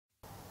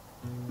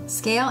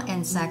Scale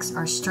insects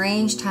are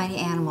strange tiny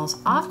animals,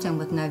 often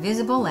with no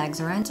visible legs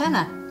or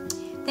antennae.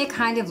 They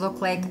kind of look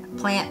like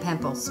plant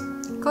pimples.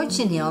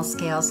 Cochineal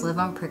scales live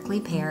on prickly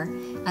pear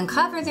and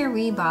cover their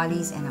wee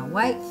bodies in a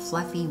white,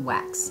 fluffy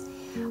wax.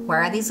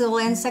 Why are these little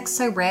insects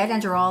so red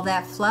under all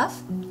that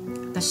fluff?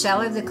 The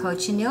shell of the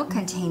cochineal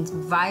contains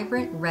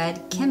vibrant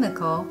red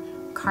chemical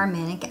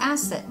carminic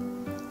acid.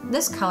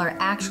 This color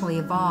actually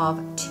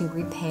evolved to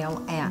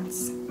repel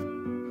ants.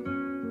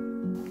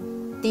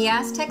 The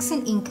Aztecs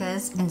and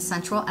Incas in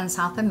Central and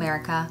South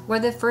America were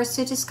the first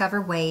to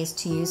discover ways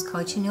to use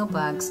cochineal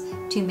bugs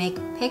to make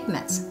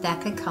pigments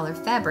that could color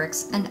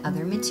fabrics and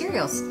other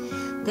materials.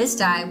 This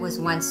dye was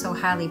once so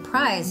highly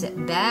prized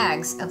that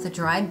bags of the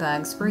dried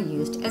bugs were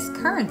used as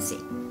currency.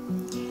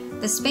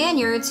 The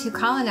Spaniards who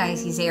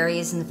colonized these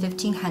areas in the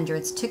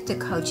 1500s took the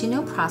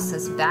cochineal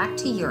process back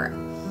to Europe.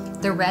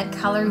 The red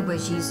color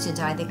was used to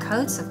dye the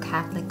coats of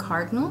Catholic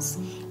cardinals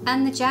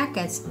and the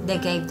jackets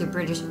that gave the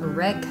British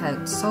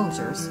redcoat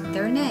soldiers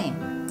their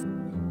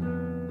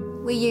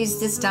name. We use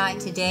this dye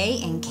today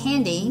in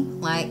candy,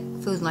 like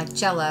food like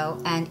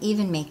Jell-O, and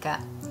even makeup.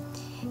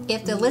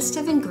 If the list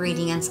of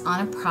ingredients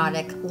on a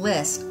product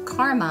lists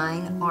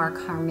carmine or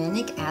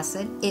carminic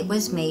acid, it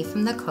was made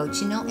from the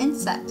cochineal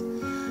insect.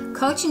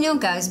 Cochineal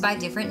goes by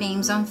different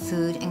names on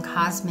food and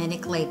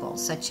cosmetic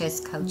labels, such as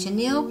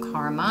cochineal,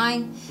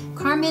 carmine,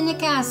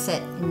 carminic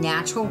acid,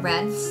 natural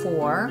red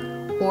 4,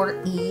 or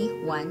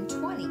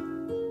E120.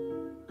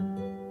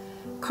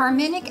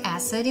 Carminic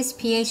acid is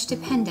pH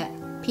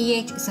dependent.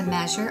 pH is a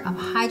measure of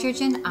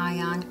hydrogen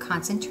ion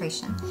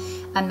concentration,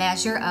 a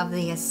measure of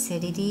the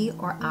acidity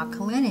or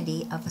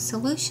alkalinity of a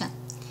solution.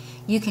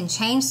 You can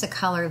change the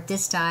color of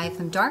this dye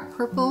from dark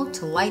purple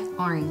to light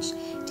orange,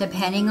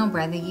 depending on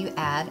whether you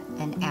add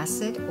an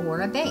acid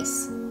or a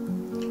base.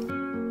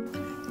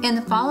 In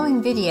the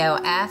following video,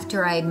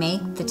 after I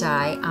make the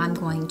dye, I'm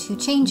going to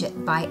change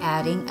it by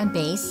adding a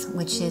base,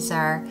 which is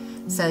our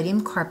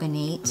sodium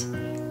carbonate,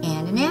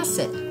 and an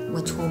acid,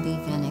 which will be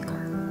vinegar.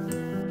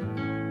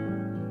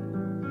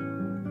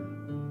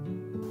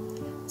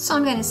 So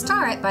I'm going to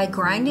start by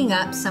grinding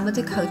up some of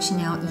the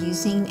cochineal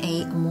using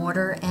a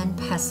mortar and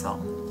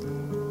pestle.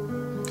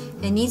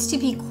 It needs to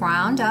be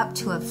ground up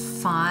to a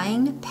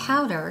fine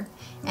powder,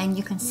 and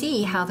you can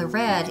see how the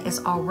red is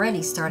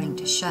already starting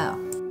to show.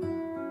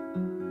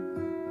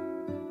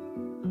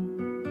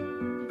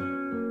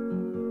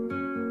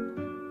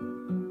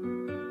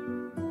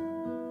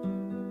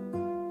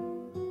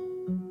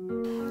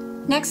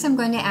 Next, I'm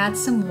going to add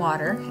some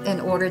water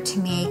in order to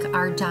make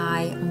our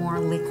dye more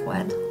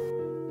liquid.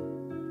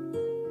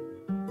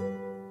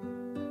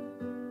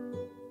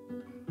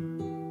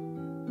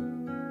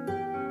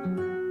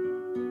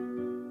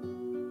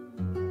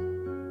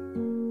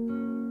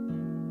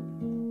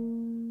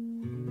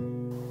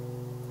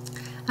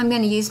 I'm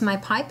going to use my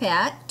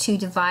pipette to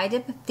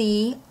divide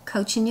the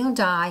cochineal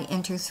dye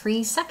into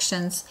 3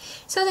 sections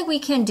so that we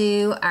can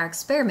do our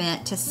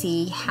experiment to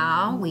see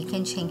how we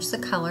can change the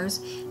colors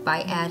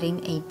by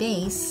adding a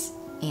base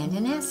and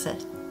an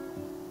acid.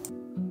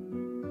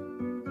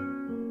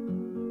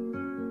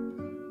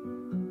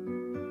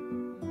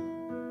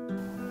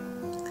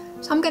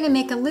 So I'm going to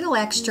make a little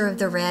extra of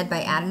the red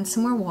by adding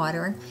some more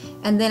water,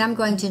 and then I'm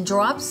going to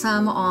drop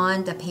some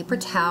on the paper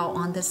towel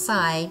on the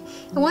side.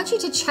 I want you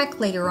to check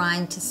later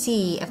on to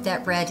see if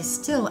that red is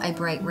still a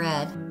bright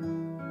red.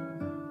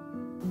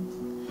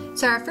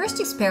 So our first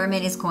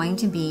experiment is going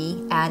to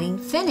be adding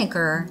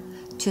vinegar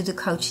to the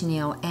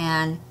cochineal,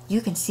 and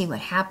you can see what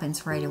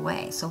happens right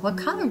away. So what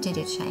color did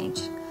it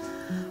change?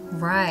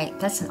 Right,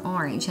 that's an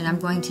orange, and I'm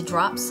going to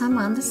drop some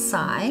on the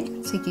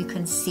side so you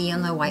can see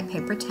on the white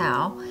paper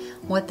towel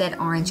what that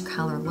orange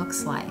color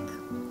looks like.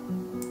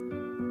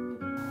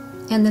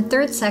 In the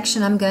third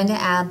section, I'm going to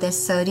add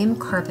this sodium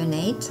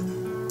carbonate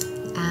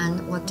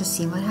and look to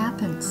see what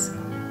happens.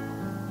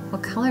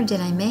 What color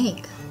did I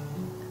make?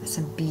 It's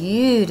a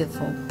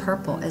beautiful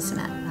purple, isn't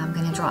it? I'm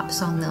going to drop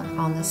some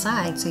on the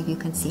side so you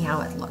can see how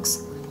it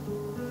looks.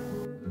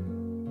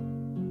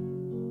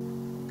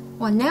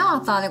 Well, now I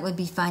thought it would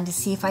be fun to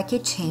see if I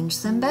could change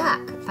them back.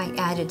 If I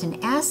added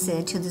an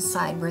acid to the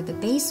side where the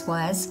base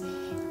was,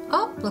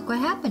 oh, look what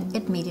happened.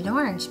 It made it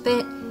orange,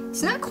 but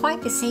it's not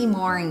quite the same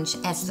orange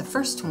as the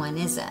first one,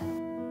 is it?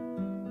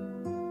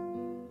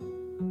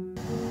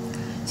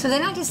 So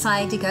then I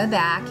decided to go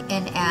back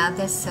and add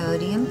the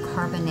sodium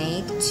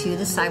carbonate to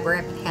the side where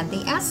it had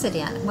the acid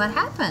in. What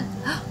happened?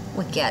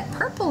 We get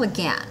purple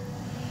again.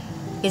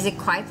 Is it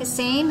quite the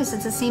same? Is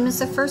it the same as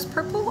the first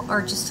purple,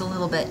 or just a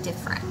little bit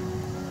different?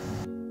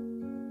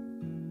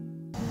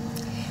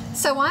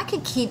 So I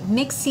could keep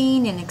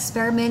mixing and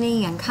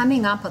experimenting and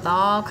coming up with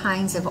all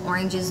kinds of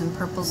oranges and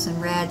purples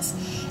and reds,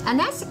 and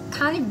that's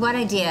kind of what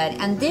I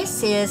did. And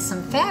this is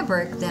some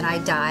fabric that I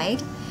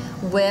dyed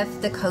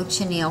with the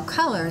cochineal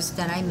colors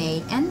that I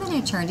made, and then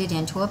I turned it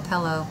into a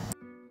pillow.